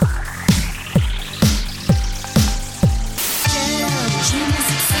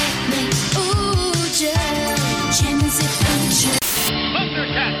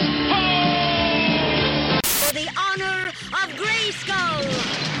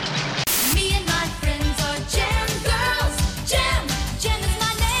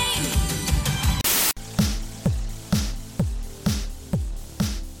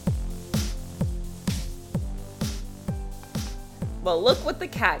Well, look what the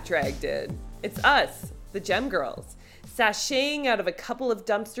cat drag did. It's us, the Gem Girls, sashaying out of a couple of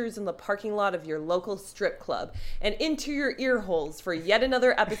dumpsters in the parking lot of your local strip club and into your ear holes for yet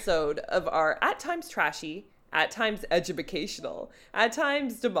another episode of our at times trashy, at times educational, at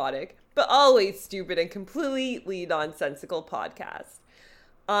times demonic, but always stupid and completely nonsensical podcast.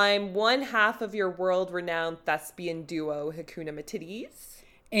 I'm one half of your world-renowned thespian duo, Hakuna Matidis.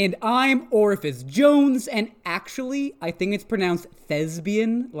 And I'm Orifice Jones, and actually, I think it's pronounced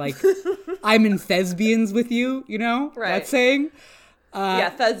thespian, like, I'm in thespians with you, you know? Right. That saying? Yeah,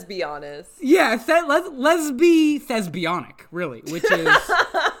 thespianus. Yeah, let's be thespionic, really, which is,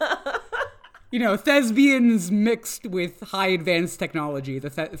 you know, thespians mixed with high advanced technology, the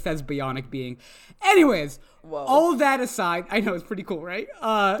thespionic being. Anyways, Whoa. All that aside, I know, it's pretty cool, right?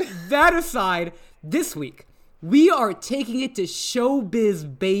 That aside, this week, we are taking it to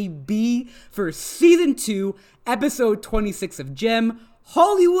Showbiz Baby for Season 2, Episode 26 of Gem,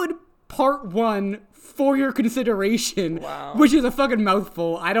 Hollywood Part 1, for your consideration. Wow. Which is a fucking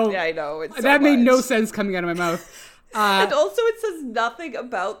mouthful. Yeah, I know. It's so that made much. no sense coming out of my mouth. And also it says nothing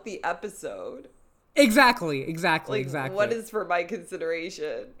about the episode. Exactly. What is for my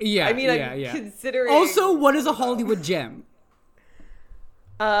consideration? Yeah, I mean, yeah, I'm yeah. considering... Also, what is a Hollywood gem?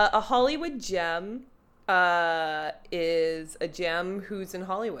 A Hollywood gem is a gem who's in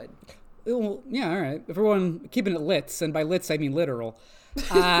Hollywood. Well, yeah, all right. Everyone keeping it lits, and by lits I mean literal.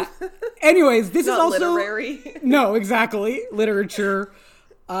 Anyways, this is Not also... literary. No, exactly. Literature.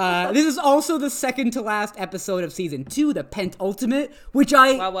 This is also the second to last episode of Season 2, the penultimate, which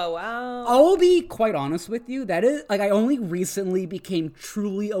Wow. I'll be quite honest with you, that is, like, I only recently became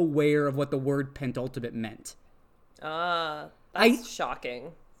truly aware of what the word penultimate meant. That's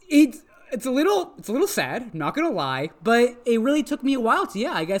shocking. It's a little sad, not gonna lie, but it really took me a while to,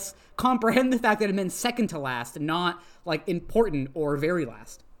 I guess, comprehend the fact that it meant second to last, not, like, important or very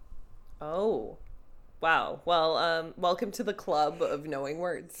last. Oh. Wow. Well, welcome to the club of knowing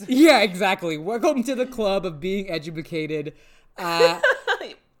words. Yeah, exactly. Welcome to the club of being educated.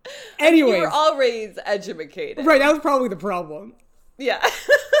 Anyways. You were always educated. Right, that was probably the problem. Yeah.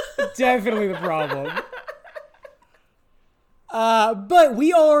 Definitely the problem. But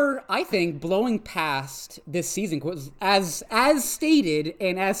we are, I think, blowing past this season. As stated,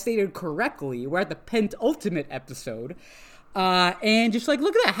 and as stated correctly, we're at the penultimate episode. And just like,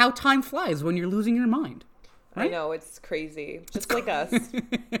 look at that, how time flies when you're losing your mind. Right? I know, it's crazy. Just like us.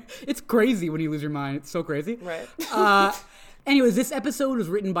 It's crazy when you lose your mind. It's so crazy. Right. Anyways, this episode was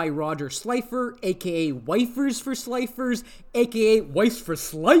written by Roger Slifer, a.k.a. Wifers for Slifers, a.k.a. Wife for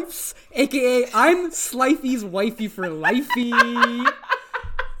Slifes, a.k.a. I'm Slifey's wifey for lifey.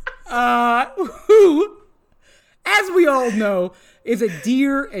 Who, as we all know, is a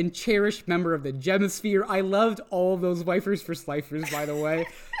dear and cherished member of the Gemisphere. I loved all those Wifers for Slifers, by the way.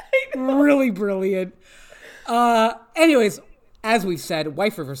 Really brilliant. Anyways, as we've said,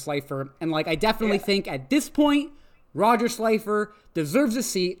 Wifer for Slifer, and like I definitely think at this point, Roger Slifer deserves a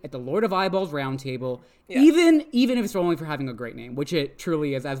seat at the Lord of Eyeballs roundtable, even if it's only for having a great name, which it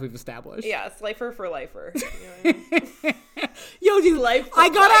truly is, as we've established. Yeah, Slifer for lifer. You know what I mean? Yo, dude, Life for I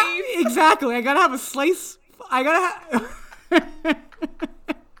gotta life. exactly. I gotta have a slice. I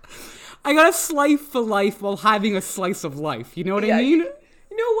gotta slice for life while having a slice of life. You know what I mean?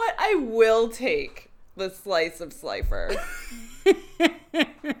 You know what? I will take the slice of Slifer.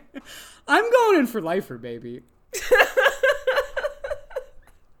 I'm going in for lifer, baby.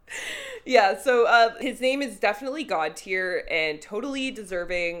 Yeah, so his name is definitely God tier and totally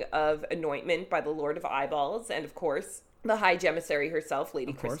deserving of anointment by the Lord of Eyeballs and, of course, the High Gemissary herself,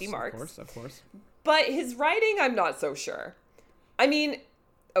 Lady Christy Marks. Of course. But his writing, I'm not so sure. I mean,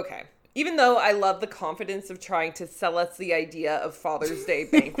 okay. Even though I love the confidence of trying to sell us the idea of Father's Day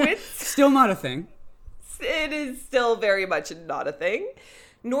banquets, Still not a thing. it is still very much not a thing.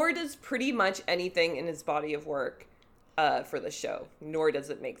 Nor does pretty much anything in his body of work for the show. Nor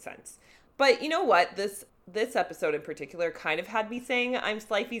does it make sense. But you know what? This episode in particular kind of had me saying I'm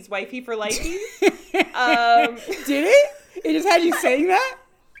Slifey's wifey for lifey. Did it? It just had you saying that?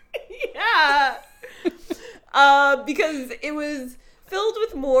 Yeah. Because it was filled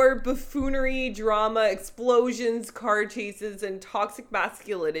with more buffoonery, drama, explosions, car chases, and toxic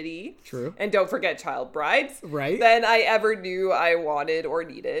masculinity. True. And don't forget child brides. Right. Than I ever knew I wanted or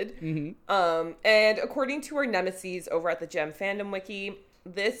needed. Mm-hmm. And according to our nemesis over at the Gem Fandom Wiki,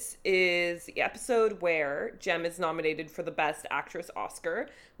 this is the episode where Gem is nominated for the Best Actress Oscar,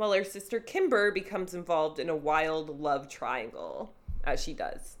 while her sister Kimber becomes involved in a wild love triangle, as she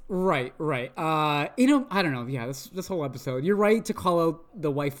does. Right. I don't know. Yeah, this whole episode, you're right to call out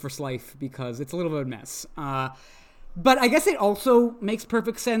the wife for Slife because it's a little bit of a mess. But I guess it also makes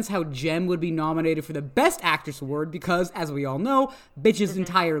perfect sense how Jem would be nominated for the Best Actress award because, as we all know, Bitch's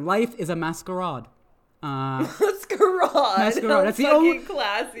entire life is a masquerade. Masquerade. Masquerade.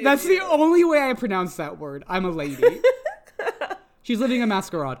 That's the only way I pronounce that word. I'm a lady. She's living a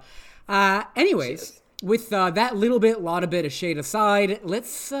masquerade. Anyways, with that lot of shade aside,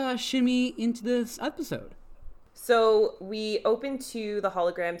 let's shimmy into this episode. So we open to the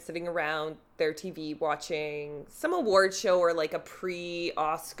hologram sitting around their TV watching some award show or like a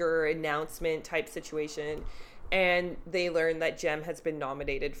pre-Oscar announcement type situation. And they learn that Jem has been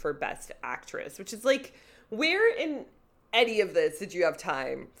nominated for Best Actress, which is like, where in any of this did you have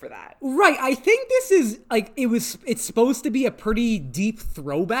time for that? Right. I think this is like, it's supposed to be a pretty deep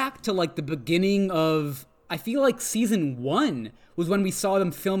throwback to like the beginning of, I feel like season 1 was when we saw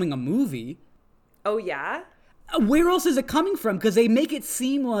them filming a movie. Oh, yeah? Where else is it coming from? Because they make it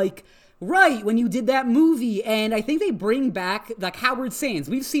seem like, right, when you did that movie, and I think they bring back, like, Howard Sands.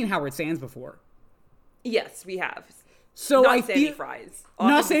 We've seen Howard Sands before. Yes, we have. So not Sandy Fries.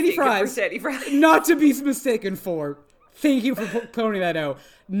 Not Sandy Fries. Sandy Fries. Not to be mistaken for. Thank you for pointing that out.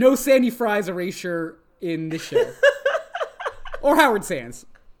 No Sandy Fries erasure in this show. Or Howard Sands.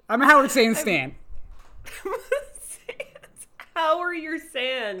 I'm a Howard Sands stan. How are your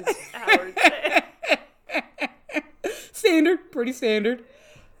sands, Howard Sands? Standard. Pretty standard.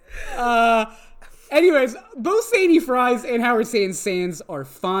 Anyways, both Sandy Fries and Howard Sands are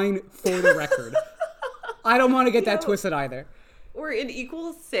fine for the record. I don't want to get that twisted either. We're an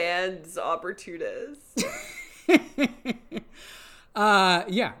equal sands opportunist.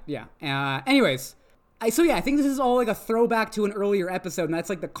 Anyways, I think this is all like a throwback to an earlier episode, and that's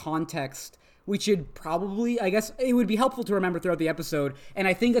like the context we should probably, I guess, it would be helpful to remember throughout the episode, and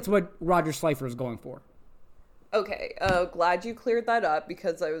I think that's what Roger Slifer is going for. Okay, glad you cleared that up,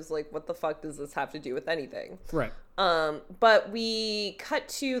 because I was like, what the fuck does this have to do with anything? Right. But we cut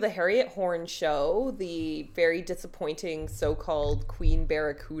to the Harriet Horn show, the very disappointing so-called Queen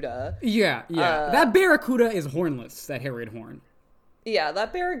Barracuda. Yeah. That Barracuda is hornless, that Harriet Horn. Yeah,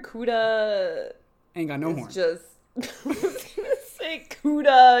 that Barracuda ain't got no horn. Just, I was gonna say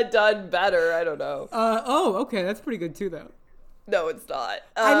Cuda done better, I don't know. Okay, that's pretty good too, though. No, it's not.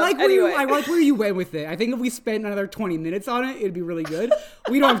 I like where you went with it. I think if we spent another 20 minutes on it, it'd be really good.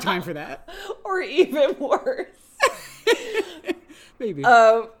 We don't have time for that. Or even worse. Maybe.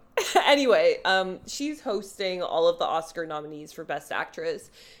 Anyway, she's hosting all of the Oscar nominees for Best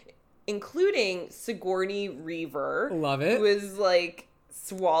Actress, including Sigourney Weaver. Love it. Who is like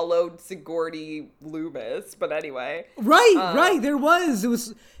swallowed Sigourney Loomis, but anyway. Right. There was.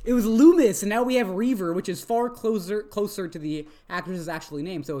 It was Loomis, and now we have Reaver, which is far closer to the actress's actually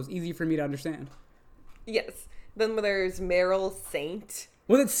name, so it was easy for me to understand. Yes. Then there's Meryl Saint.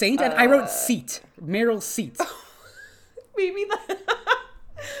 Was it Saint? I wrote Seat. Meryl Seat. Maybe that.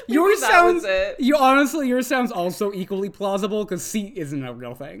 Yours sounds. Yours sounds also equally plausible because Seat isn't a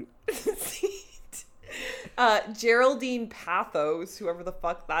real thing. Geraldine Pathos, whoever the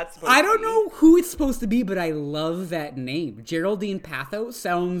fuck that's supposed to be. I don't know who it's supposed to be, but I love that name. Geraldine Pathos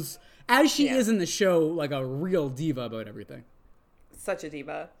sounds, as she is in the show, like a real diva about everything. Such a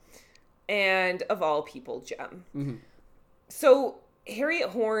diva. And of all people, Jem. Mm-hmm. So Harriet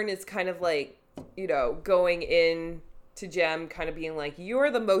Horn is kind of like, going in to Jem, kind of being like, you're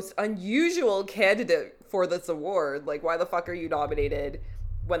the most unusual candidate for this award. Like, why the fuck are you nominated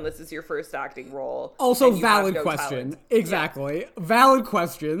when this is your first acting role? Also, valid question. Exactly. Yeah. Valid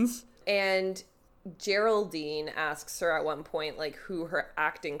questions. And Geraldine asks her at one point, like, who her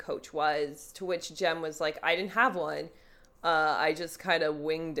acting coach was, to which Jem was like, I didn't have one. I just kind of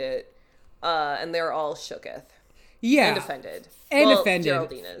winged it. And they're all shooketh. Yeah. And offended.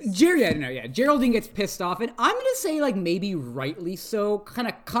 Geraldine is. Geraldine gets pissed off, and I'm going to say, like, maybe rightly so. Kind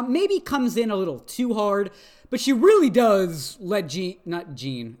of maybe comes in a little too hard. But she really does let Jem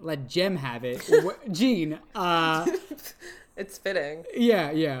have it. Jean. It's fitting.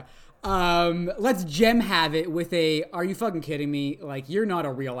 Yeah. Let's Jem have it with are you fucking kidding me? Like, you're not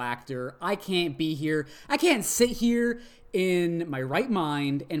a real actor. I can't be here. I can't sit here in my right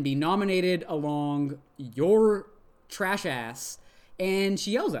mind and be nominated along your trash ass. And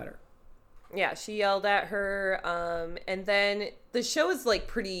she yells at her. Yeah, she yelled at her. And then the show is, like,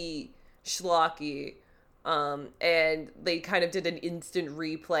 pretty schlocky. And they kind of did an instant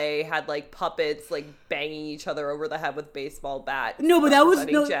replay, had like puppets like banging each other over the head with baseball bats. No, but that was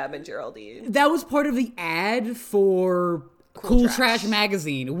Jem and Geraldine. That was part of the ad for Cool Trash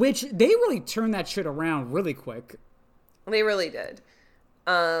magazine, which they really turned that shit around really quick. They really did.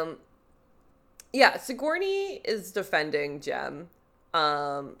 Yeah, Sigourney is defending Jem.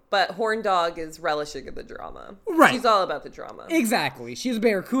 But Horn Dog is relishing in the drama. Right. She's all about the drama. Exactly. She's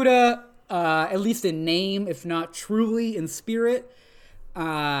Barracuda, at least in name, if not truly in spirit.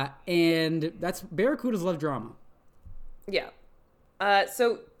 And that's Barracudas love drama. Yeah.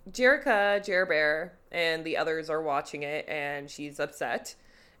 So Jerrica, Jer-Bear, and the others are watching it, and she's upset.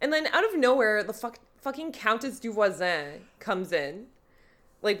 And then out of nowhere, the fucking Countess du Voisin comes in,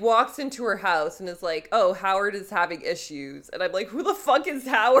 like walks into her house and is like, oh, Howard is having issues. And I'm like, who the fuck is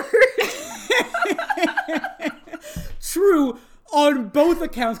Howard? True. On both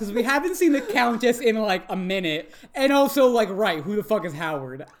accounts, because we haven't seen the Countess in like a minute. And also like, right, who the fuck is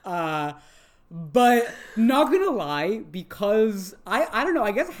Howard? But not gonna lie, because I don't know,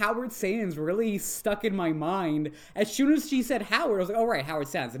 I guess Howard Sands really stuck in my mind. As soon as she said Howard, I was like, oh right, Howard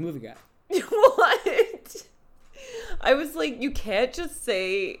Sands, the movie guy. What? I was like, you can't just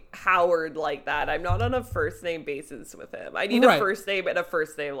say Howard like that. I'm not on a first name basis with him. I need a first name and a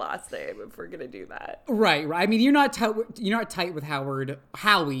first name, last name if we're gonna do that. Right. I mean, you're not tight with Howard,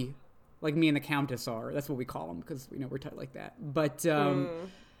 Howie, like me and the Countess are. That's what we call him because we're tight like that. But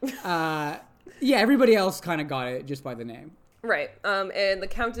yeah, everybody else kind of got it just by the name. Right. And the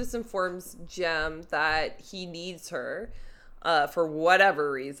Countess informs Jem that he needs her for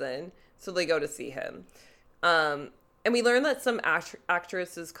whatever reason. So they go to see him. And we learn that some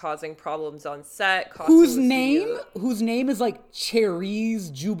actress is causing problems on set. Whose name is like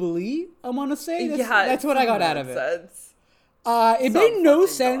Cherries Jubilee, I want to say. That's what I got out of it. It made no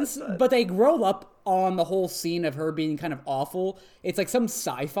sense, but they grow up on the whole scene of her being kind of awful. It's like some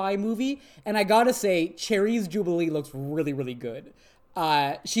sci-fi movie. And I gotta say, Cherries Jubilee looks really, really good.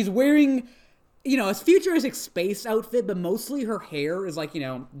 She's wearing, a futuristic space outfit, but mostly her hair is like,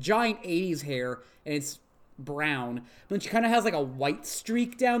 giant 80s hair, and it's brown. But she kind of has like a white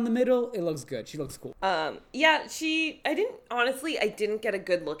streak down the middle. It looks good. She looks cool. Yeah, I didn't get a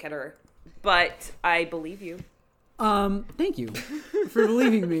good look at her, but I believe you. Thank you for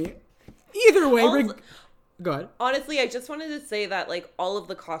believing me. Either way, go ahead. Honestly, I just wanted to say that like all of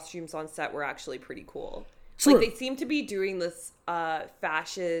the costumes on set were actually pretty cool. True. Like they seem to be doing this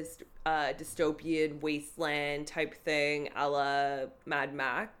fascist dystopian wasteland type thing a la Mad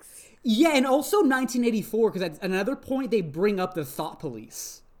Max. Yeah, and also 1984, because at another point they bring up the thought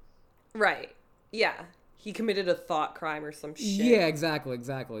police. Right. Yeah. He committed a thought crime or some shit. Yeah, exactly.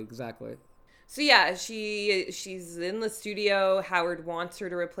 So yeah, she's in the studio. Howard wants her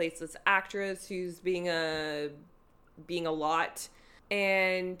to replace this actress who's being a lot.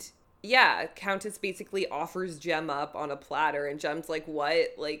 And yeah, Countess basically offers Jem up on a platter, and Jem's like, what?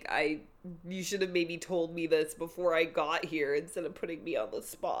 Like, you should have maybe told me this before I got here instead of putting me on the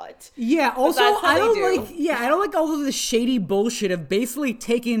spot. Yeah, also, I don't like all of the shady bullshit of basically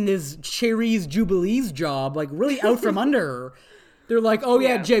taking this Cherries Jubilee's job, like, really out from under her. They're like, oh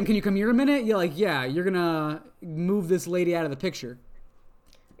yeah, Jem, can you come here a minute? You're like, yeah, you're gonna move this lady out of the picture.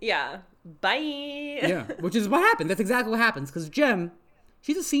 Yeah, bye. Yeah, which is what happens. That's exactly what happens, because Jem,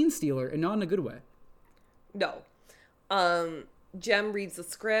 she's a scene stealer, and not in a good way. No. Jem reads the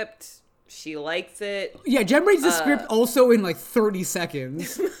script. She likes it. Yeah, Jem reads the script also in like 30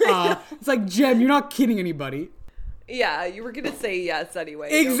 seconds. It's like, Jem, you're not kidding anybody. Yeah, you were gonna say yes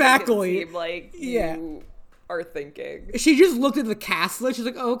anyway. Exactly. It seemed like you are thinking. She just looked at the cast list. She's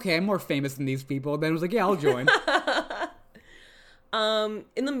like, oh, okay, I'm more famous than these people. Then was like, yeah, I'll join.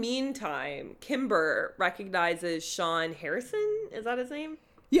 In the meantime, Kimber recognizes Sean Harrison. Is that his name?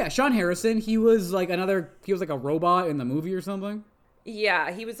 Yeah, Sean Harrison. He was like a robot in the movie or something. Yeah,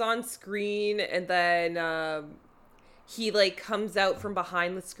 he was on screen, and then he like comes out from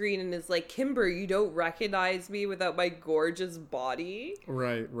behind the screen and is like, Kimber, you don't recognize me without my gorgeous body.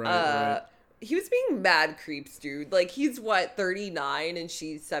 Right. He was being mad creeps, dude. Like, he's, 39 and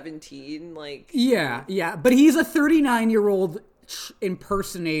she's 17? Like... Yeah. But he's a 39-year-old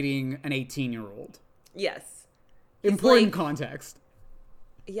impersonating an 18-year-old. Yes. Important context.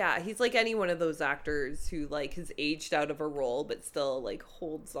 Yeah, he's like any one of those actors who, like, has aged out of a role but still, like,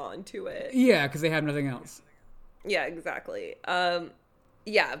 holds on to it. Yeah, because they have nothing else. Yeah, exactly.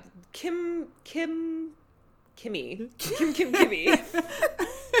 Yeah, Kimmy.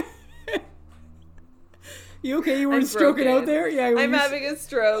 You okay? You weren't stroking out there? Yeah, I'm having a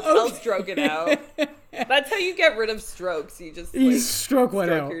stroke. Okay. I'll stroke it out. That's how you get rid of strokes. You just stroke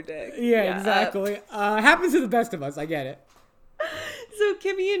one out. Your dick. Yeah, exactly. Happens to the best of us. I get it. So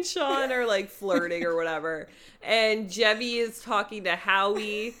Kimmy and Sean are like flirting or whatever, and Jemmy is talking to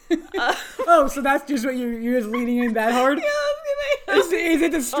Howie. Oh, so that's just what you're just leaning in that hard? Yeah, is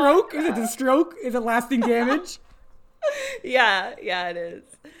it the stroke? Is it the stroke? Is it lasting damage? Yeah, it is.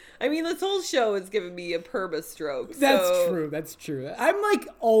 I mean, this whole show is giving me a perma stroke. That's true. That's true. I'm like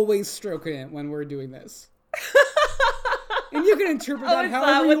always stroking it when we're doing this. And you can interpret that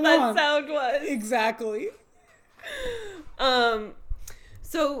however you want. Oh, is that what that sound was? Exactly.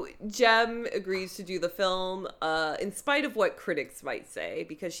 So Jem agrees to do the film, in spite of what critics might say,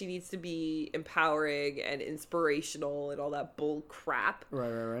 because she needs to be empowering and inspirational and all that bull crap.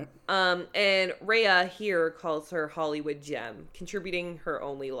 Right. And Rhea here calls her Hollywood Jem, contributing her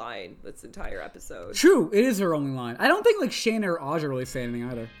only line this entire episode. True, it is her only line. I don't think like Shayna or Aja really say anything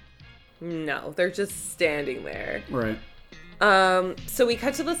either. No, they're just standing there. Right. So we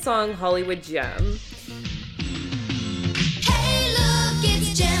cut to the song Hollywood Jem.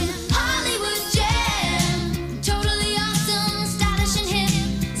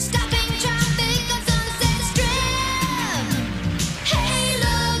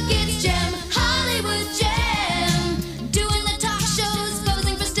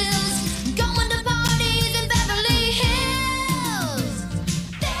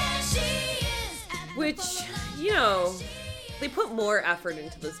 They put more effort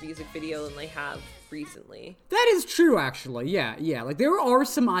into this music video than they have recently. That is true, actually. Yeah. Like, there are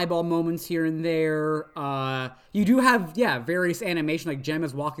some eyeball moments here and there. You do have, various animation, like Jem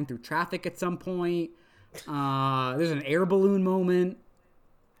is walking through traffic at some point. There's an air balloon moment.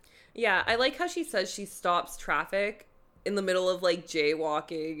 Yeah, I like how she says she stops traffic in the middle of, like,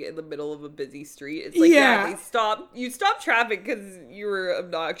 jaywalking in the middle of a busy street. It's like, you stop traffic because you were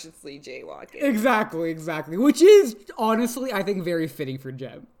obnoxiously jaywalking. Exactly. Which is, honestly, I think very fitting for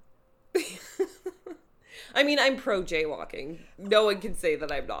Jem. I mean, I'm pro jaywalking. No one can say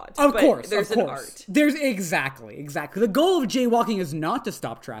that I'm not. Of course, there's an art. There's exactly. The goal of jaywalking is not to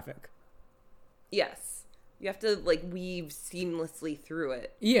stop traffic. Yes. You have to, like, weave seamlessly through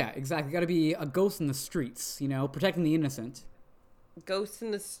it. Yeah, exactly. You gotta be a ghost in the streets, protecting the innocent. Ghost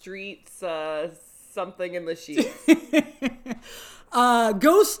in the streets, something in the sheets.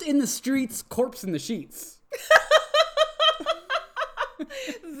 Ghost in the streets, corpse in the sheets.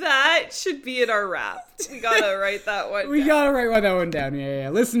 That should be in our rap. We gotta write that one down. We gotta write that one down, yeah.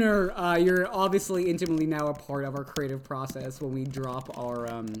 Listener, you're obviously intimately now a part of our creative process when we drop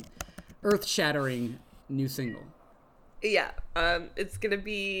our earth-shattering new single. Yeah, it's gonna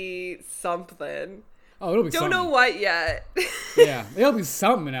be something. Oh, it'll be Don't something. know what yet. Yeah, it'll be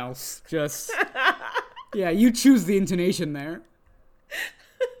something else. Just, you choose the intonation there.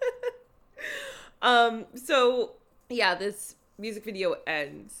 This music video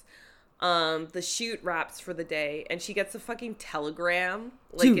ends. The shoot wraps for the day, and she gets a fucking telegram.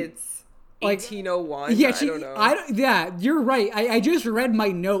 Like, dude, it's 1801. Yeah, I don't know. You're right. I just read my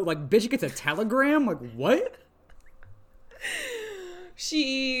note. Like, bitch gets a telegram? Like, what?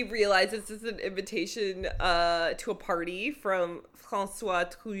 She realizes it's an invitation to a party from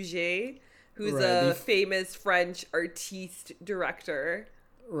François Truffaut, who's a famous French artiste director.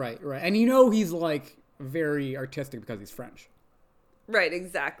 Right. And he's, like, very artistic because he's French. Right,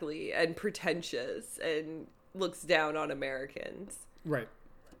 exactly. And pretentious and looks down on Americans. Right.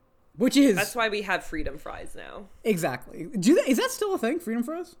 That's why we have freedom fries now. Exactly. Is that still a thing, freedom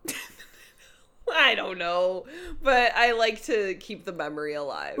fries? I don't know, but I like to keep the memory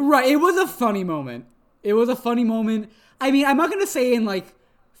alive. Right, it was a funny moment. I mean, I'm not going to say in, like,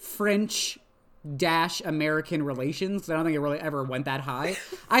 French-American relations, because I don't think it really ever went that high.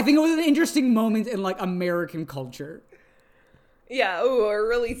 I think it was an interesting moment in, like, American culture. Yeah, we're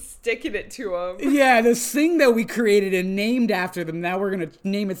really sticking it to them. Yeah, this thing that we created and named after them, now we're going to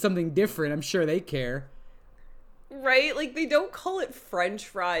name it something different. I'm sure they care. Right? Like, they don't call it French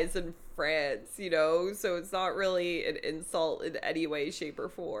fries in France, so it's not really an insult in any way, shape, or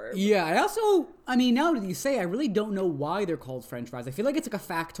form. Yeah, now that you say, I really don't know why they're called French fries. I feel like it's like a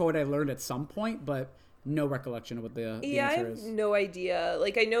factoid I learned at some point, but no recollection of what the answer is. I have no idea.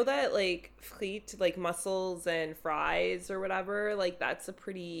 Like, I know that, like, frites, like mussels and fries or whatever, like, that's a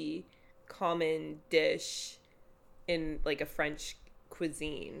pretty common dish in, like, a French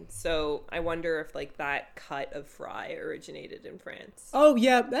cuisine. So I wonder if, like, that cut of fry originated in France. Oh,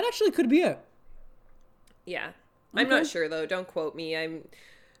 yeah, that actually could be it. Yeah. Okay. I'm not sure, though. Don't quote me.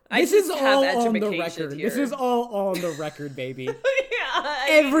 This is all on the record. This is all on the record, baby.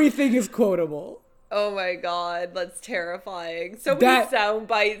 Everything is quotable. Oh my god, that's terrifying. So many sound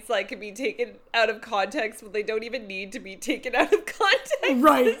bites like can be taken out of context, but they don't even need to be taken out of context.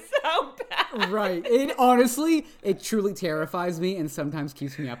 Right. To sound bad. Right. It truly terrifies me and sometimes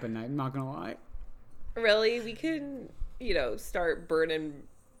keeps me up at night, I'm not gonna lie. Really? We can, start burning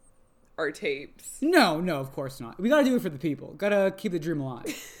our tapes. No, of course not. We gotta do it for the people. Gotta keep the dream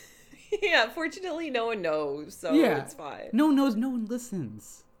alive. Yeah, fortunately no one knows, so it's fine. No one knows, no one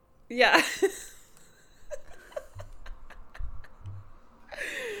listens. Yeah.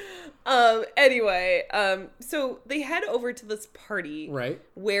 Anyway, so they head over to this party, Right.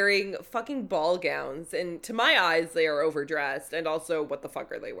 wearing fucking ball gowns, and to my eyes, they are overdressed. And also, what the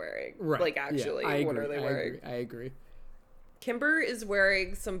fuck are they wearing? Right. Like, actually, Yeah, what are they wearing? I agree. Kimber is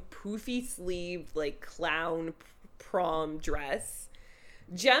wearing some poofy sleeve, like clown prom dress.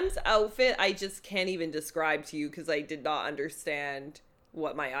 Jem's outfit, I just can't even describe to you because I did not understand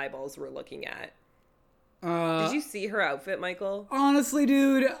what my eyeballs were looking at. Did you see her outfit, Michael? Honestly,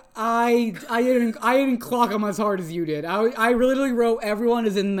 dude, I didn't clock them as hard as you did. I literally wrote everyone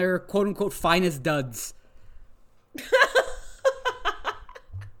is in their quote unquote finest duds.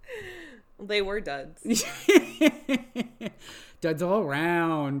 They were duds. Duds all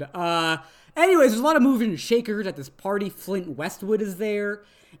around. Anyways, there's a lot of moving and shakers at this party. Flint Westwood is there.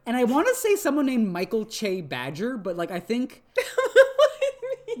 And I want to say someone named Michael Che Badger, but like I think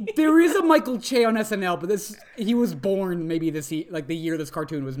there is a Michael Che on SNL, but he was born maybe the year this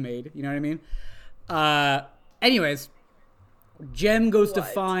cartoon was made. You know what I mean? Anyways, Jem goes to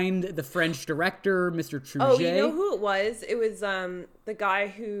find the French director, Mr. Truget. Oh, you know who it was? It was the guy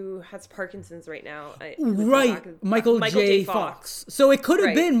who has Parkinson's right now. Right, Michael J. Fox. So it could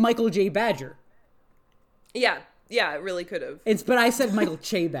have been Michael J. Badger. Yeah, it really could have. But I said Michael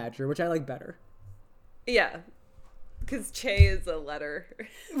Che Badger, which I like better. Yeah, because Che is a letter.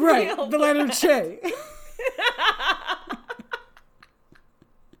 Right, the letter Che.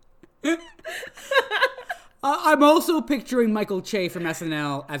 I'm also picturing Michael Che from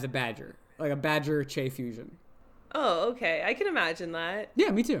SNL as a badger. Like a Badger Che fusion. Oh, okay. I can imagine that.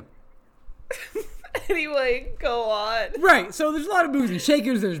 Yeah, me too. Anyway, go on. Right, so there's a lot of movers and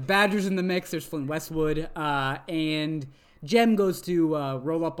shakers. There's Badgers in the mix. There's Flint Westwood. And Jem goes to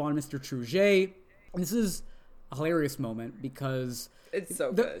roll up on Mr. Truget. And this is a hilarious moment because... It's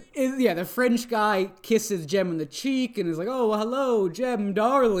so good. The French guy kisses Jem on the cheek and is like, oh, hello, Jem,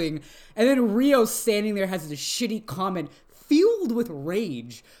 darling. And then Rio standing there has this shitty comment fueled with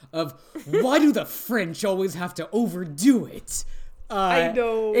rage of, why do the French always have to overdo it? I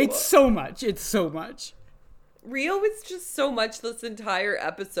know. It's so much. Rio was just so much this entire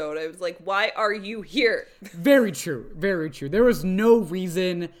episode. I was like, why are you here? Very true. Very true. There was no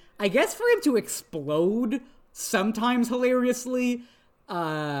reason, I guess, for him to explode, sometimes hilariously,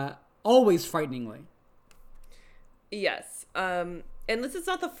 always frighteningly. Yes. And this is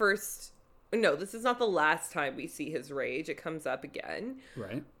not this is not the last time we see his rage. It comes up again.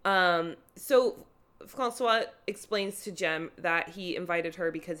 Right. So Francois explains to Jem that he invited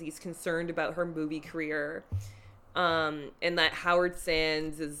her because he's concerned about her movie career. And that Howard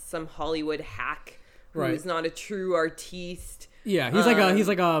Sands is some Hollywood hack who is not a true artiste. Yeah, he's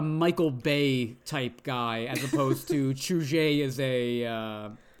like a Michael Bay type guy, as opposed to Truget is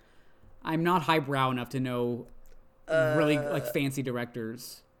I'm not highbrow enough to know really like fancy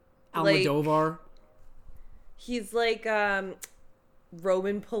directors. Almodovar. He's like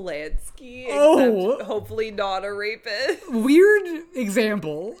Roman Polanski, except hopefully not a rapist. Weird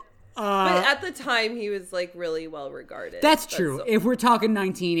example. But at the time, he was like really well regarded. That's true. If we're talking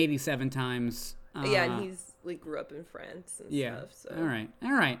 1987 times. Yeah, and he's like grew up in France and stuff. So. All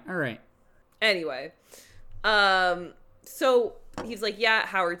right. Anyway, so he's like, yeah,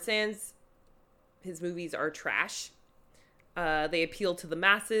 Howard Sands, his movies are trash. They appeal to the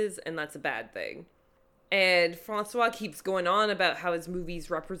masses, and that's a bad thing. And Francois keeps going on about how his own movies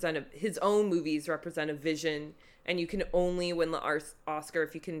represent a vision, and you can only win the Oscar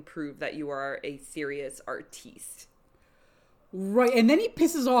if you can prove that you are a serious artiste. Right, and then he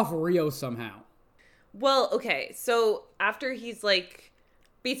pisses off Rio somehow. Well, okay, so after he's like,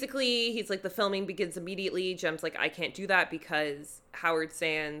 the filming begins immediately. Jem's like, I can't do that because Howard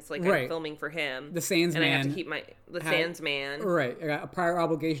Sands, I'm filming for him. The Sands and man. I have to keep Sands man. Right, I got a prior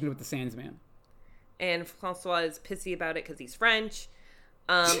obligation with the Sands man. And Francois is pissy about it because he's French.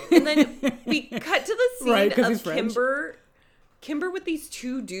 And then we cut to the scene of Kimber with these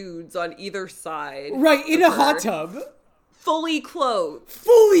two dudes on either side. Right, in a hot tub. Fully clothed.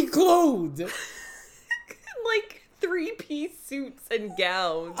 Like 3-piece suits and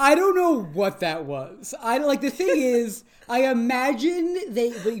gowns. I don't know what that was. The thing is, I imagine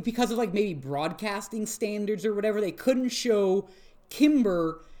they because of like maybe broadcasting standards or whatever, they couldn't show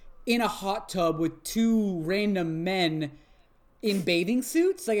Kimber in a hot tub with two random men in bathing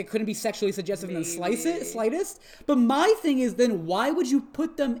suits. Like, it couldn't be sexually suggestive in the slightest. But my thing is, then why would you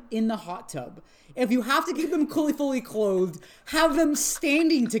put them in the hot tub? If you have to keep them fully clothed, have them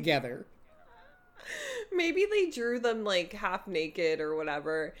standing together. Maybe they drew them like half naked or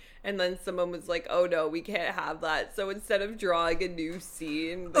whatever, and then someone was like, "Oh no, we can't have that." So instead of drawing a new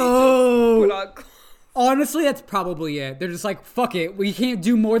scene, they just put on clothes. Honestly, that's probably it. They're just like, fuck it, we can't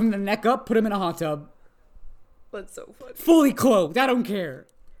do more than the neck up. Put him in a hot tub, That's so funny. fully clothed. I don't care.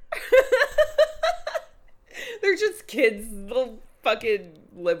 They're just kids. They'll fucking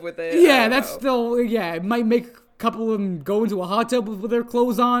live with it. Yeah, that's still, it might make a couple of them go into a hot tub with their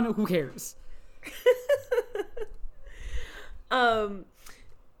clothes on. Who cares?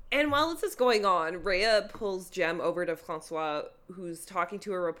 And while this is going on, Rhea pulls Jem over to Francois, who's talking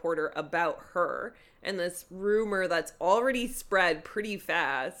to a reporter about her and this rumor that's already spread pretty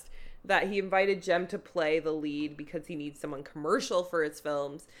fast that he invited Jem to play the lead because he needs someone commercial for his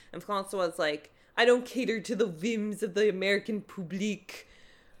films. And Francois is like, I don't cater to the whims of the American public.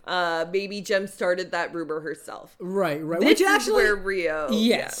 Maybe Jem started that rumor herself. Right. This Which is actually, where Rio.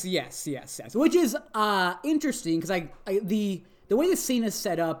 yes. Which is interesting because the way the scene is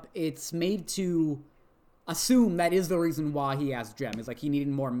set up, it's made to assume that is the reason why he asked Jem. Is like he needed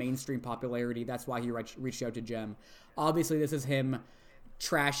more mainstream popularity. That's why he reached out to Jem. Obviously, this is him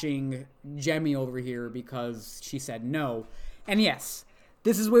trashing Jemmy over here because she said no. And yes,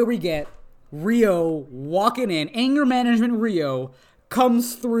 this is where we get Rio walking in. Anger management Rio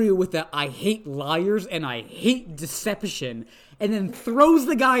comes through with the I hate liars and I hate deception, and then throws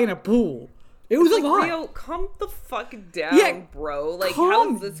the guy in a pool. It was like, a lot. Rio, calm the fuck down, bro. Like,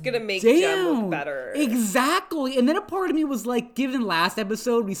 how is this gonna make Jem look better? Exactly. And then a part of me was like, given last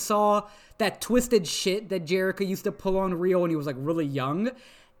episode, we saw that twisted shit that Jericho used to pull on Rio when he was like really young.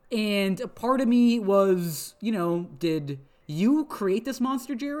 And a part of me was, did you create this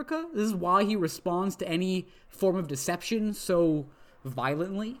monster, Jericho? This is why he responds to any form of deception so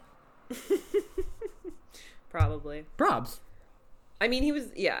violently? Probably. Probs. I mean,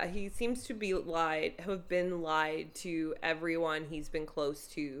 he seems to have been lied to everyone he's been close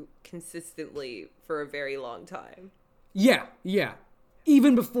to consistently for a very long time. Yeah.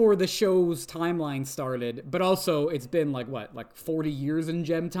 Even before the show's timeline started, but also it's been like 40 years in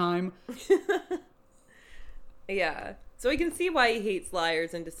Jem time? Yeah. So I can see why he hates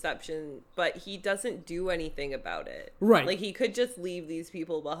liars and deception, but he doesn't do anything about it. Right. Like, he could just leave these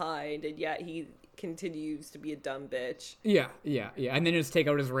people behind, and yet he continues to be a dumb bitch. Yeah. And then just take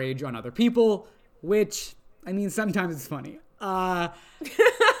out his rage on other people, which, I mean, sometimes it's funny.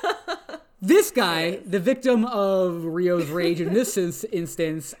 This guy, the victim of Rio's rage in this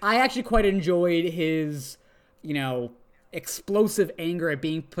instance, I actually quite enjoyed his, explosive anger at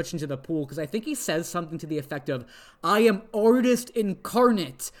being pushed into the pool, because I think he says something to the effect of, I am artist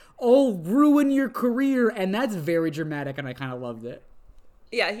incarnate, I'll ruin your career, and that's very dramatic, and I kind of loved it.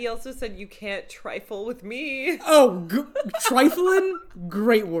 Yeah, he also said, you can't trifle with me. Oh, trifling?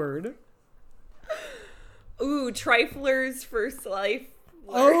 Great word. Ooh, triflers for life.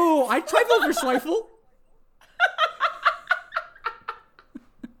 Oh, I trifle for Schleifel.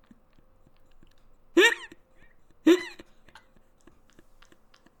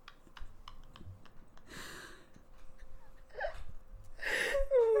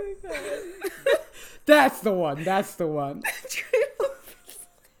 Oh my god. That's the one.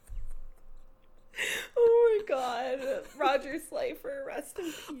 Oh my god. Roger Slifer, rest in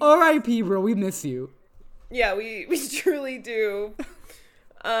peace. R.I.P. bro, we miss you. Yeah, we truly do.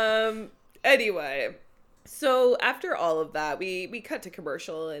 Anyway, so after all of that, we cut to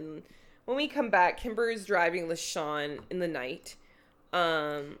commercial, and when we come back, Kimber is driving with Sean in the night.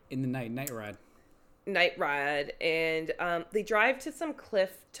 In the night ride. And they drive to some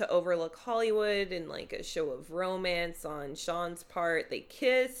cliff to overlook Hollywood and like a show of romance on Sean's part. They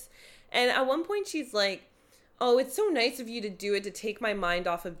kiss, and at one point she's like, oh, it's so nice of you to do it to take my mind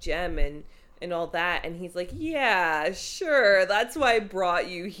off of Jem and all that. And he's like, yeah, sure. That's why I brought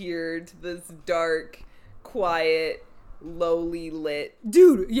you here to this dark, quiet, lowly lit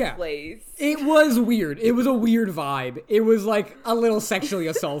place. It was weird. It was a weird vibe. It was like a little sexually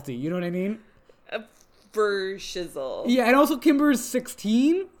assaulty. You know what I mean? For shizzle. Yeah, and also Kimber's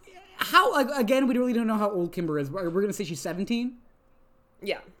 16. Again, we really don't know how old Kimber is. We're going to say she's 17?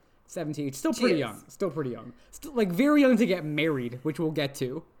 Yeah. 17. Still pretty young. Still like very young to get married, which we'll get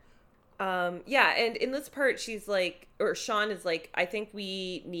to. Yeah, and in this part, Sean is like, I think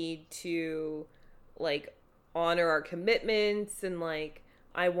we need to, like, honor our commitments, and, like,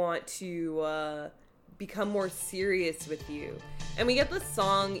 I want to, become more serious with you. And we get the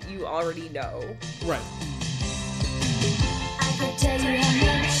song you already know. Right. I could tell you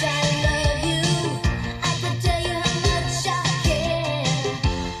how much I love you. I could tell you how much I care.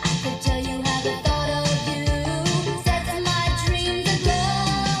 I could tell you how the thought of you sets my dreams aglow.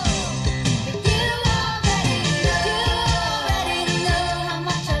 You are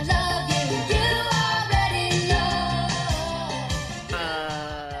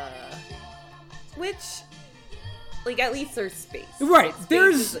at least there's space. Right, Like, space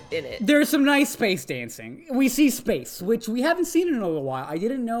there's is in it. there's some nice space dancing. We see space, which we haven't seen in a little while. I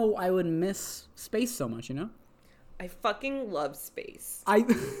didn't know I would miss space so much, you know? I fucking love space.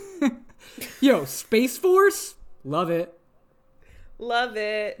 Yo, Space Force? Love it. Love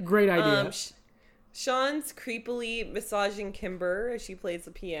it. Great idea. Sean's creepily massaging Kimber as she plays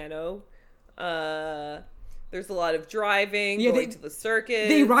the piano. There's a lot of driving, going to the circus.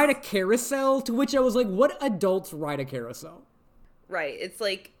 They ride a carousel, to which I was like, what adults ride a carousel? Right. It's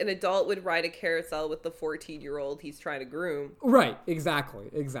like an adult would ride a carousel with the 14-year-old he's trying to groom. Right, exactly.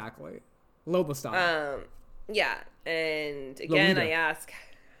 Lola style. Yeah. And again, Lolita. I ask,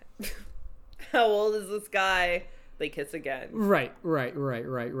 how old is this guy? They kiss again. Right.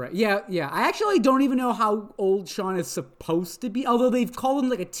 Yeah. I actually don't even know how old Sean is supposed to be, although they've called him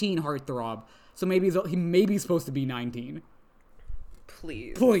like a teen heartthrob. So maybe he may be supposed to be 19.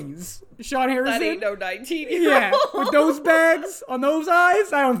 Please. Sean Harrison? That ain't no 19-year-old. Yeah, with those bags on those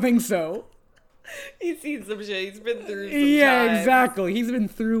eyes? I don't think so. He's seen some shit. He's been through some Yeah, times. exactly. He's been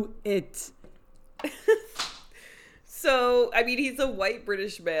through it. So, I mean, he's a white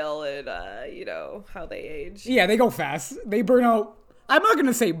British male, and, you know, how they age. Yeah, they go fast. They burn out. I'm not going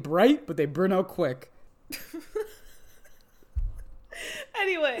to say bright, but they burn out quick.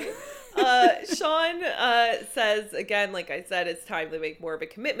 Anyway, Sean says, again, like I said, it's time to make more of a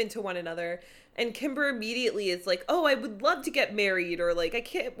commitment to one another. And Kimber immediately is like, oh, I would love to get married, or like, I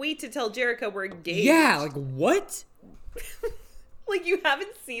can't wait to tell Jerica we're engaged. Yeah, like what? Like, you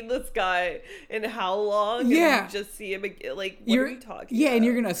haven't seen this guy in how long? Yeah. And you just see him, like, what are you talking about? Yeah, and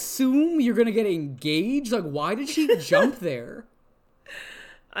you're going to assume you're going to get engaged? Like, why did she jump there?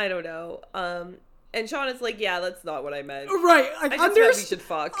 I don't know. And Sean is like, yeah, that's not what I meant. Right. Like, I just meant we should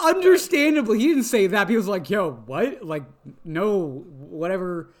fuck. Understandably, he didn't say that. He was like, yo, what? Like, no,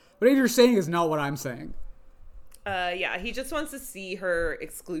 whatever you're saying is not what I'm saying. Yeah, he just wants to see her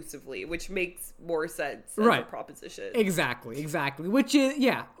exclusively, which makes more sense as Right. a proposition. Exactly. Which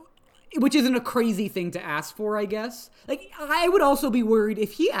isn't a crazy thing to ask for, I guess. Like, I would also be worried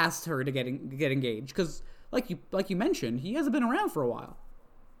if he asked her to get engaged, because, like you mentioned, he hasn't been around for a while.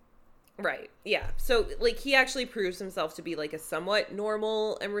 Right, yeah. So, like, he actually proves himself to be, like, a somewhat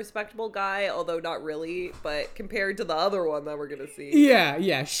normal and respectable guy, although not really, but compared to the other one that we're gonna see.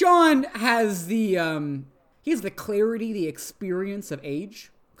 Yeah. Sean has the clarity, the experience of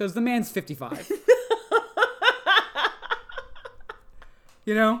age, because the man's 55.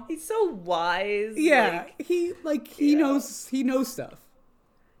 You know? He's so wise. Yeah, like, he knows stuff.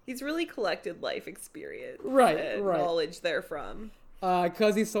 he's really collected life experience. Right, and right. knowledge therefrom.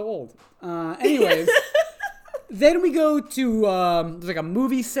 Because he's so old. Anyways, then we go to, there's like a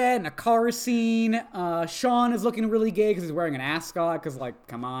movie set and a car scene. Sean is looking really gay because he's wearing an ascot, because, like,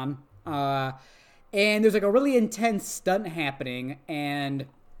 come on. And there's, like, a really intense stunt happening, and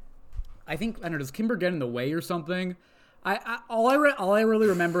I don't know, does Kimber get in the way or something? All I really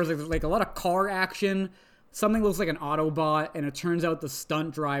remember is, like, a lot of car action. Something looks like an Autobot, and it turns out the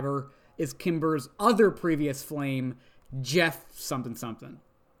stunt driver is Kimber's other previous flame, Jeff something.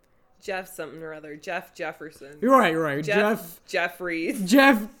 Jeff something or other. Jeff Jefferson. Right. Jeffries.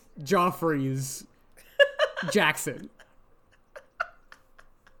 Jeff Joffreys Jackson.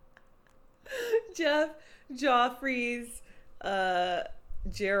 Jeff Joffrey's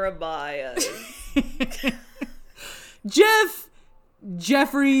Jeremiah.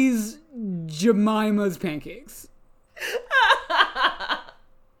 Jeffrey's Jemima's pancakes.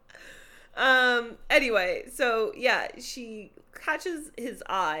 Anyway, so yeah, she catches his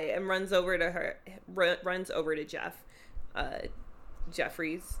eye and runs over to Jeff.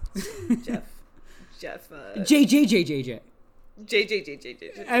 Jeffries. Jeff. JJ.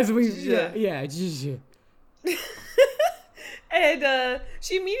 JJ. As we, yeah. And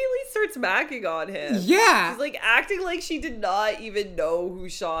she immediately starts macking on him. Yeah. She's like acting like she did not even know who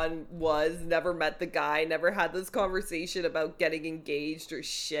Sean was, never met the guy, never had this conversation about getting engaged or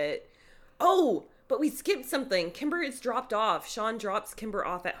shit. Oh, but we skipped something. Kimber is dropped off. Sean drops Kimber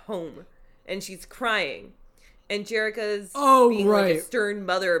off at home, and she's crying. And Jerica's being like a stern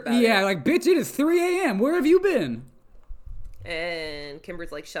mother about it. Yeah, like, bitch, it is 3 a.m. Where have you been? And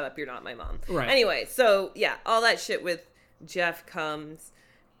Kimber's like, shut up, you're not my mom. Right. Anyway, so, yeah, all that shit with Jeff comes,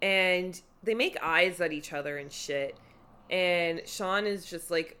 and they make eyes at each other and shit. And Sean is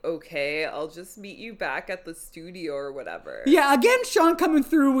just like, okay, I'll just meet you back at the studio or whatever. Yeah, again, Sean coming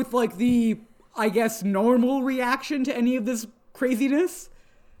through with, like, the, I guess, normal reaction to any of this craziness.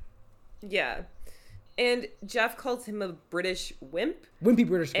 Yeah. And Jeff calls him a British wimp. Wimpy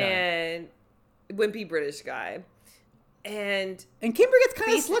British guy. And wimpy British guy. And Kimber gets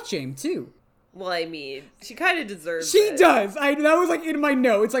kind of slut-shamed, too. Well, I mean, she kind of deserves She it. does. That was like in my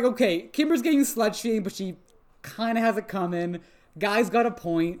note. It's like, okay, Kimber's getting slut-shamed, but she kind of has it coming. Guy's got a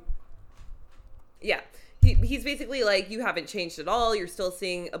point. Yeah. He's basically like, you haven't changed at all. You're still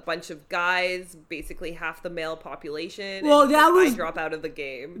seeing a bunch of guys, basically half the male population. Well, and that was- I drop out of the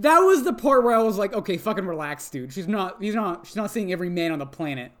game. That was the part where I was like, okay, fucking relax, dude. She's not seeing every man on the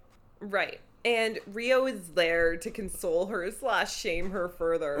planet. Right. And Rio is there to console her / shame her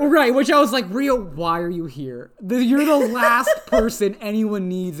further. Right, which I was like, Rio, why are you here? You're the last person anyone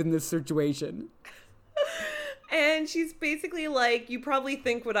needs in this situation. And she's basically like, you probably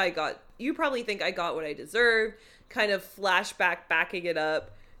think I got what I deserved. Kind of backing it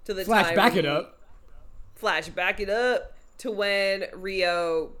up to the time. Back it up to when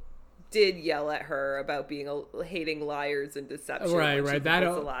Rio did yell at her about hating liars and deception. Right.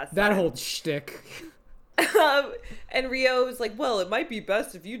 That whole shtick. And Rio was like, well, it might be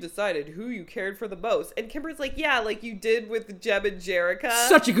best if you decided who you cared for the most. And Kimber's like, yeah, like you did with Jem and Jerrica.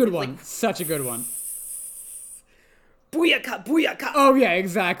 Such a good one. Such a good one. Booyaka, booyaka. Oh, yeah,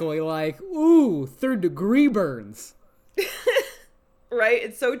 exactly. Like, ooh, 3rd degree burns. Right?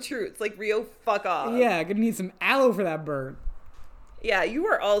 It's so true. It's like, Rio, fuck off. Yeah, gonna need some aloe for that burn. Yeah, you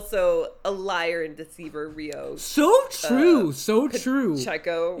are also a liar and deceiver, Rio. So true. True.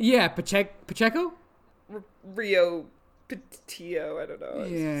 Pacheco. Yeah, Pacheco? Rio Patillo. I don't know.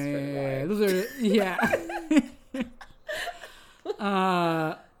 Yeah. Those are, yeah.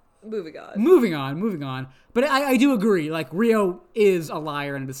 Moving on. But I do agree. Like, Rio is a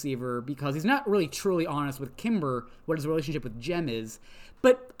liar and a deceiver because he's not really truly honest with Kimber, what his relationship with Jem is.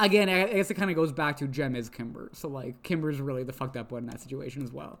 But again, I guess it kind of goes back to Jem is Kimber. So, like, Kimber's really the fucked up one in that situation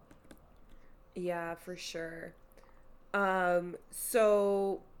as well. Yeah, for sure.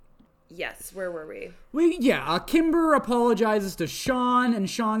 So, yes, where were we? Kimber apologizes to Sean, and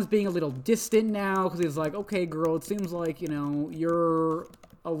Sean's being a little distant now because he's like, okay, girl, it seems like, you're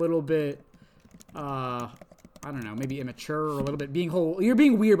a little bit, I don't know, maybe immature or a little bit you're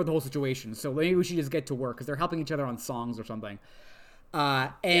being weird with the whole situation. So maybe we should just get to work because they're helping each other on songs or something.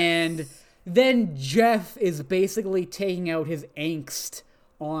 And then Jeff is basically taking out his angst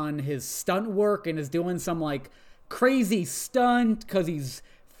on his stunt work and is doing some like crazy stunt because he's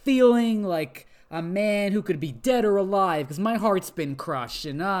feeling like a man who could be dead or alive because my heart's been crushed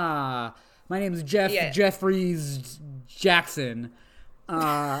and my name's Jeffries Jackson.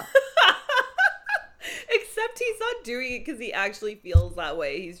 Except he's not doing it because he actually feels that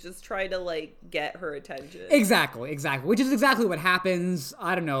way. He's just trying to, like, get her attention. Exactly. Which is exactly what happens.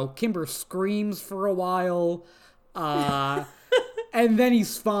 I don't know. Kimber screams for a while. And then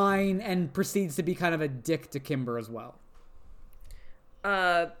he's fine and proceeds to be kind of a dick to Kimber as well.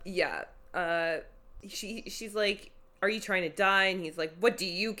 She's like, are you trying to die? And he's like, what do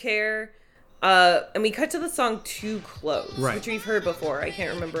you care? And we cut to the song Too Close, right, which we've heard before. I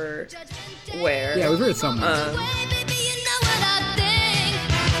can't remember where. Yeah, we've heard it somewhere. Baby, you know what I think.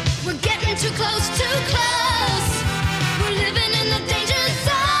 We're getting too close, too close. We're living in the danger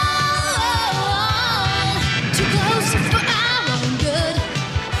zone. Too close for our own good.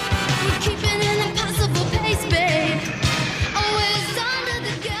 We're keeping an impossible pace, babe. Always under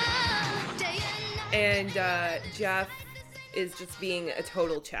the gun, day and night. And Jeff is just being a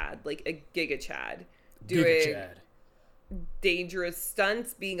total Chad, like a Giga Chad, doing dangerous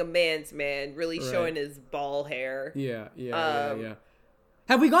stunts, being a man's man, really showing his ball hair. Yeah.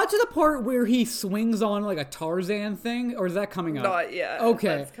 Have we got to the part where he swings on like a Tarzan thing, or is that coming up? Not yet.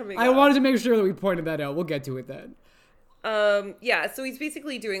 Okay. I wanted to make sure that we pointed that out. We'll get to it then. So he's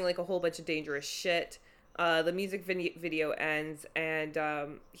basically doing like a whole bunch of dangerous shit. The music video ends,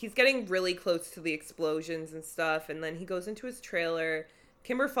 and he's getting really close to the explosions and stuff, and then he goes into his trailer.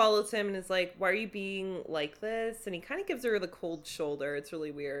 Kimber follows him and is like, why are you being like this? And he kind of gives her the cold shoulder. It's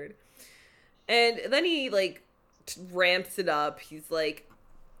really weird. And then he, like, ramps it up. He's like,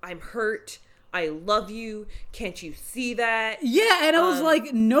 I'm hurt. I love you. Can't you see that? Yeah, and I was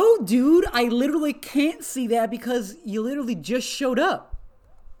like, no, dude, I literally can't see that because you literally just showed up.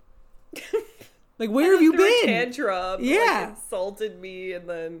 Like, where have you threw been? A tantrum. Yeah. Like, insulted me and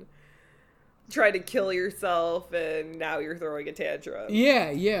then tried to kill yourself, and now you're throwing a tantrum.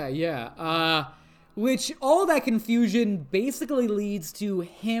 Yeah. Which all that confusion basically leads to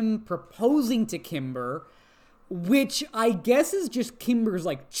him proposing to Kimber, which I guess is just Kimber's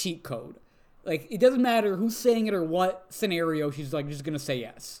like cheat code. Like, it doesn't matter who's saying it or what scenario, she's like just gonna say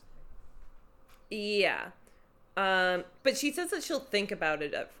yes. Yeah. But she says that she'll think about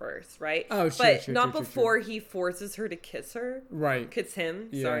it at first, right? Oh, But not before he forces her to kiss her. Right. Kiss him.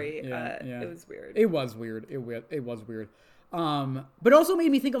 Yeah, Sorry. yeah. It was weird. It was weird. It was weird. But also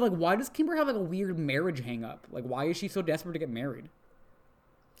made me think of like, why does Kimber have like a weird marriage hang up? Like, why is she so desperate to get married?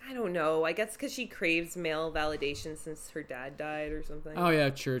 I don't know. I guess because she craves male validation since her dad died or something. Oh yeah,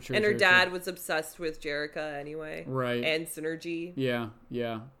 true. And her dad was obsessed with Jerrica anyway. Right. And Synergy. Yeah.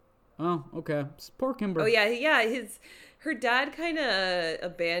 Oh, okay. Poor Kimber. Oh yeah. Her dad kind of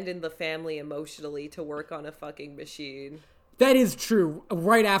abandoned the family emotionally to work on a fucking machine. That is true.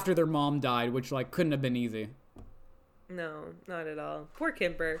 Right after their mom died, which like couldn't have been easy. No, not at all. Poor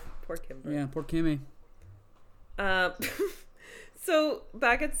Kimber. Yeah, poor Kimmy. So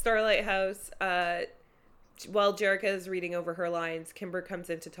back at Starlight House, while Jerrica is reading over her lines, Kimber comes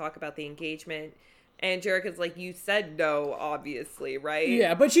in to talk about the engagement. And Jerrica's like, you said no, obviously, right?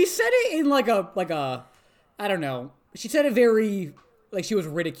 Yeah, but she said it in like a, I don't know. She said it very, like she was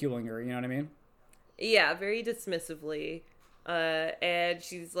ridiculing her, you know what I mean? Yeah, very dismissively. And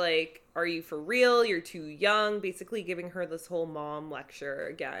she's like, are you for real? You're too young. Basically giving her this whole mom lecture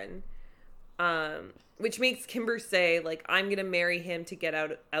again. Which makes Kimber say, like, I'm going to marry him to get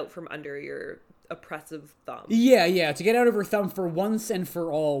out from under your oppressive thumb. Yeah, to get out of her thumb for once and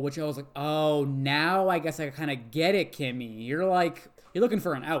for all, which I was like, oh, now I guess I kind of get it, Kimmy. You're looking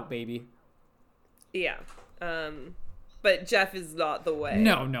for an out, baby. Yeah. But Jeff is not the way.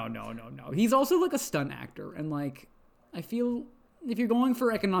 No. He's also like a stunt actor. And like, I feel if you're going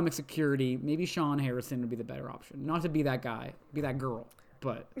for economic security, maybe Sean Harrison would be the better option. Not to be that guy, be that girl,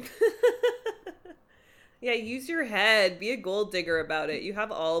 but... Yeah, use your head. Be a gold digger about it. You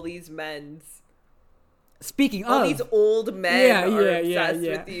have all these men's. Speaking all of... these old men are obsessed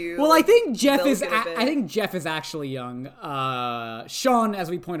with you. Well, I think Jeff is actually young. Sean,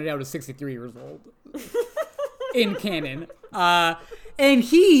 as we pointed out, is 63 years old. In canon. And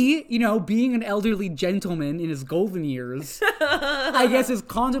he, being an elderly gentleman in his golden years, I guess is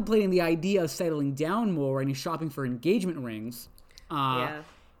contemplating the idea of settling down more, and he's shopping for engagement rings. Yeah.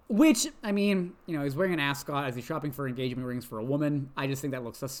 Which, I mean, he's wearing an ascot as he's shopping for engagement rings for a woman. I just think that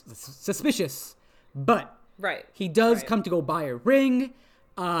looks suspicious. But he does come to go buy a ring.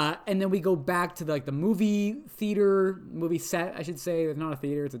 And then we go back to the movie set, I should say. It's not a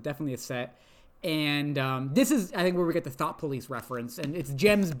theater. It's definitely a set. And this is, I think, where we get the Thought Police reference. And it's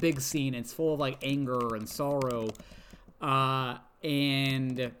Jem's big scene. It's full of, anger and sorrow.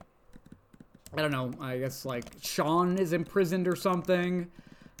 And I don't know. I guess, Sean is imprisoned or something.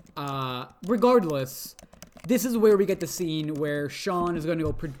 Regardless, this is where we get the scene where Sean is going to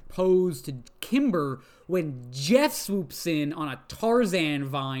go propose to Kimber when Jeff swoops in on a Tarzan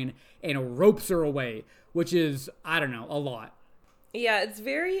vine and ropes her away, which is, I don't know, a lot. Yeah, it's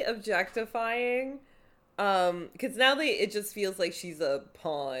very objectifying. Because now it just feels like she's a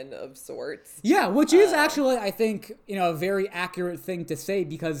pawn of sorts. Yeah, which is actually, I think, a very accurate thing to say,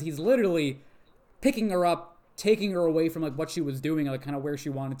 because he's literally picking her up, taking her away from what she was doing, kind of where she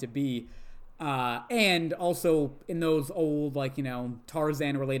wanted to be. And also in those old,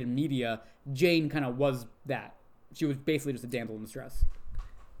 Tarzan related media, Jane kind of was that. She was basically just a damsel in distress.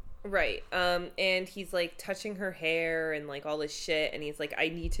 Right. And he's touching her hair and all this shit. And he's like, I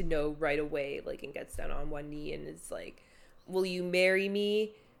need to know right away, and gets down on one knee and is like, will you marry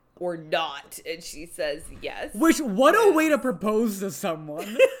me or not? And she says yes. What a way to propose to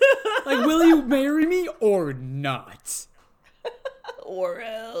someone. Will you marry me or not? Or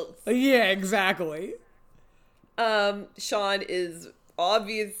else. Yeah, exactly. Sean is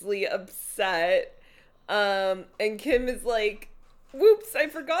obviously upset. And Kim is like, whoops, I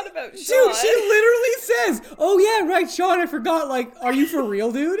forgot about Sean. Dude, she literally says, oh yeah, right, Sean, I forgot. Are you for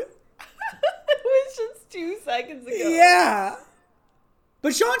real, dude? It was just 2 seconds ago. Yeah.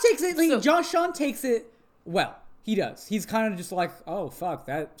 But Sean takes it, Sean takes it well. He does. He's kind of just like, oh, fuck,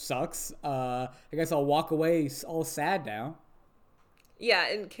 that sucks. I guess I'll walk away all sad now. Yeah,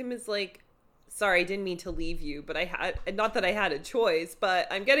 and Kim is like, sorry, I didn't mean to leave you, but not that I had a choice, but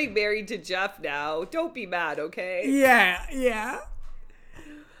I'm getting married to Jeff now. Don't be mad, okay? Yeah.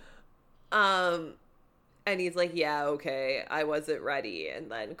 And he's like, yeah, okay, I wasn't ready, and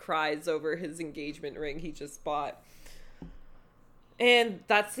then cries over his engagement ring he just bought. And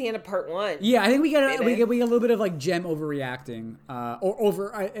that's the end of part 1. Yeah, I think we get a little bit of Jem overreacting,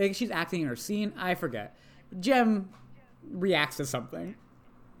 I think she's acting in her scene. I forget. Jem reacts to something.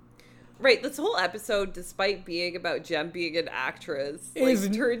 Right, this whole episode, despite being about Jem being an actress,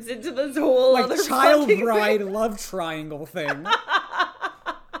 turns into this whole other child bride love triangle thing.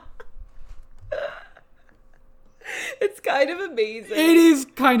 It's kind of amazing. It is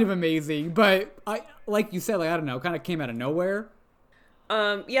kind of amazing, but like you said, I don't know, kind of came out of nowhere.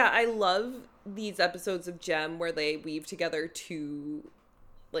 Yeah, I love these episodes of Jem where they weave together 2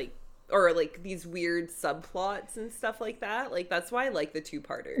 or like these weird subplots and stuff like that. Like that's why I like the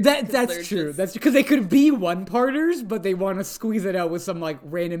two-parters. That's true. Just, That's because they could be one-parters, but they want to squeeze it out with some like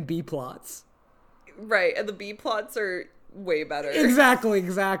random B plots. right, and the B plots are way better. Exactly.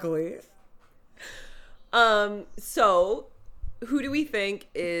 So who do we think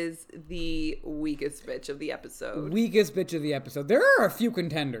is the weakest bitch of the episode? Weakest bitch of the episode. There are a few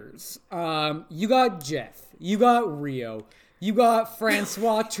contenders. You got Jeff. You got Rio. You got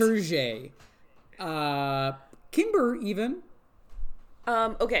Francois Turget. Kimber, even.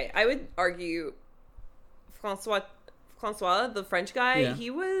 Okay, I would argue Francois, the French guy, Yeah. he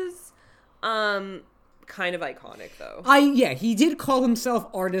was kind of iconic though. He did call himself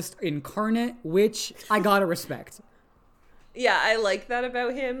artist incarnate, which I gotta respect. Yeah, I like that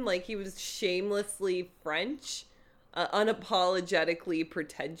about him. Like, he was shamelessly French, unapologetically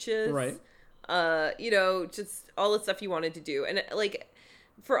pretentious. Right. Just all the stuff he wanted to do. And, like,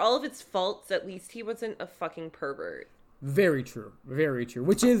 for all of its faults, at least he wasn't a fucking pervert. Very true. Very true.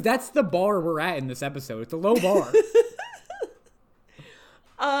 That's the bar we're at in this episode. It's a low bar.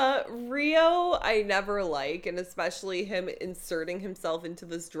 Rio, I never like, and especially him inserting himself into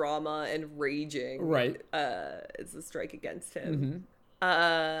this drama and raging. Right. Is a strike against him.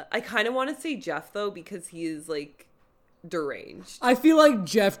 I kind of want to say Jeff, though, because he is, like, deranged. I feel like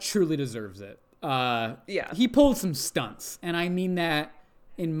Jeff truly deserves it. Yeah. He pulled some stunts, and I mean that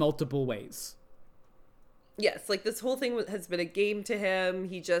in multiple ways. Yes, like, this whole thing has been a game to him.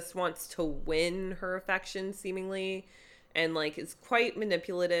 He just wants to win her affection, seemingly. And, like, is quite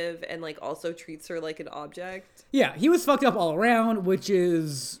manipulative and, like, also treats her like an object. Yeah, he was fucked up all around, which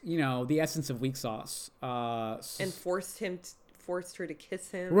is, the essence of weak sauce. And forced her to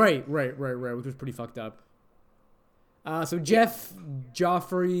kiss him. Right, which was pretty fucked up. So Jeff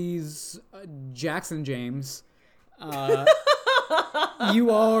Joffrey's Jackson James,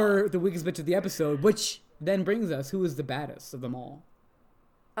 you are the weakest bitch of the episode, which then brings us, who is the baddest of them all?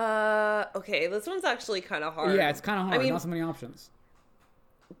 Okay, this one's actually kind of hard. Yeah, it's kind of hard. I mean, not so many options.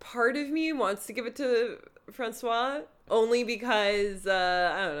 part of me wants to give it to Francois, only because,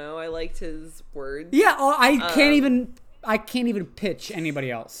 I don't know, I liked his words. Yeah, I can't even pitch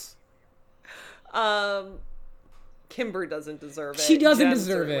anybody else. Kimber doesn't deserve it. She doesn't Jem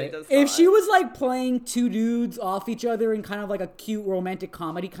deserve certainly it. does If not. she was like playing two dudes off each other in kind of like a cute romantic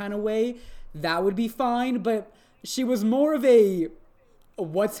comedy kind of way, that would be fine. But she was more of a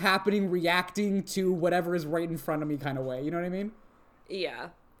what's happening, reacting to whatever is right in front of me kind of way. You know what I mean? Yeah,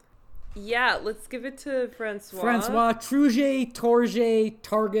 let's give it to Francois. Francois, Truget,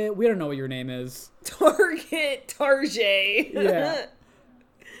 Target. We don't know what your name is. Target. Yeah.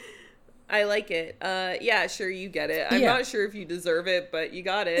 I like it. Yeah, sure, you get it. I'm Yeah. not sure if you deserve it, but you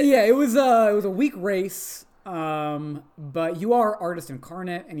got it. Yeah, it was a weak race. But you are artist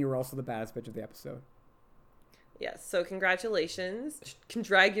incarnate, and you were also the baddest bitch of the episode. Yes, so congratulations.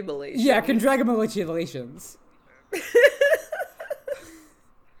 Congratulations. Yeah, congratulations.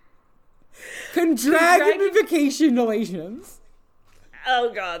 Congratulations.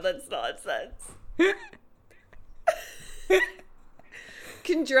 Oh god, that's nonsense.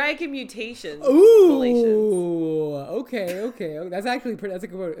 Condragimutations. Ooh, okay. That's actually pretty. That's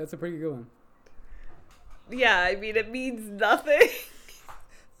a pretty good one. Yeah, I mean, it means nothing.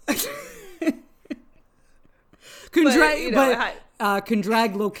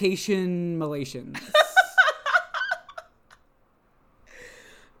 Condrag location Malaysians.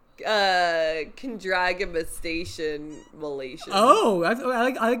 Condragimastation Malaysian. Oh, I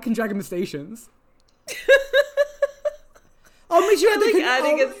like Condragimastations. I'll meet you at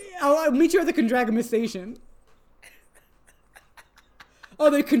the I'll meet you at the Condragama station. Oh,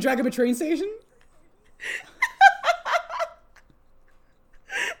 the Condragama train station?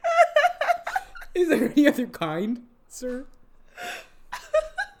 Is there any other kind, sir?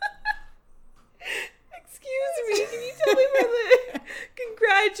 Excuse me, can you tell me where the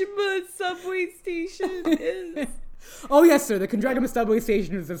Congratulama subway station is? Oh, yes, sir. The Condragama subway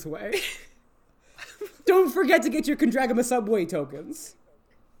station is this way. Don't forget to get your Condragama subway tokens.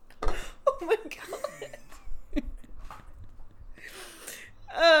 Oh my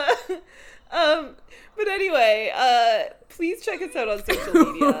god. But anyway, please check us out on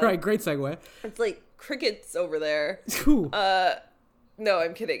social media. Right, great segue. It's like crickets over there. Ooh. No,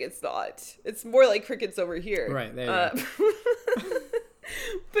 I'm kidding. It's not. It's more like crickets over here. Right, there you go.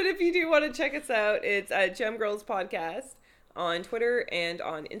 But if you do want to check us out, it's at Gem Girls Podcast on Twitter and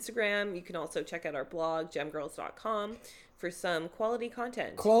on Instagram. You can also check out our blog, gemgirls.com, for some quality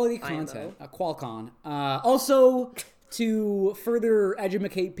content. Qualcon. Also, to further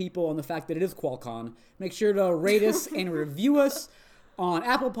educate people on the fact that it is Qualcon, make sure to rate us and review us on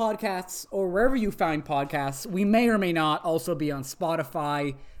Apple Podcasts or wherever you find podcasts. We may or may not also be on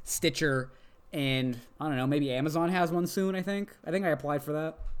Spotify, Stitcher, and I don't know, maybe Amazon has one soon, I think. I applied for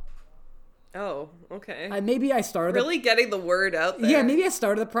that. Oh, okay. Maybe I started Really getting the word out there. Yeah, maybe I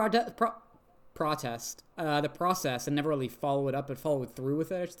started the the process and never really followed through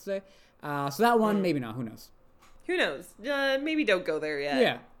with it, I should say. So that one, maybe not. Who knows? Who knows? Maybe don't go there yet.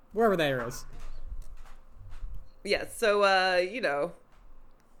 Yeah, wherever there is. Yeah, so,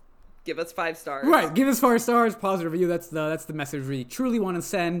 give us 5 stars. Right, give us 5 stars, positive review. That's the message we truly want to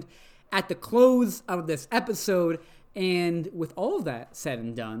send at the close of this episode. And with all of that said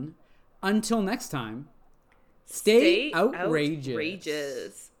and done, until next time, stay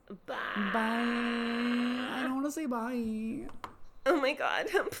outrageous. Bye. Bye. I don't want to say bye. Oh my god,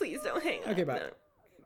 please don't hang up. Okay, bye. No.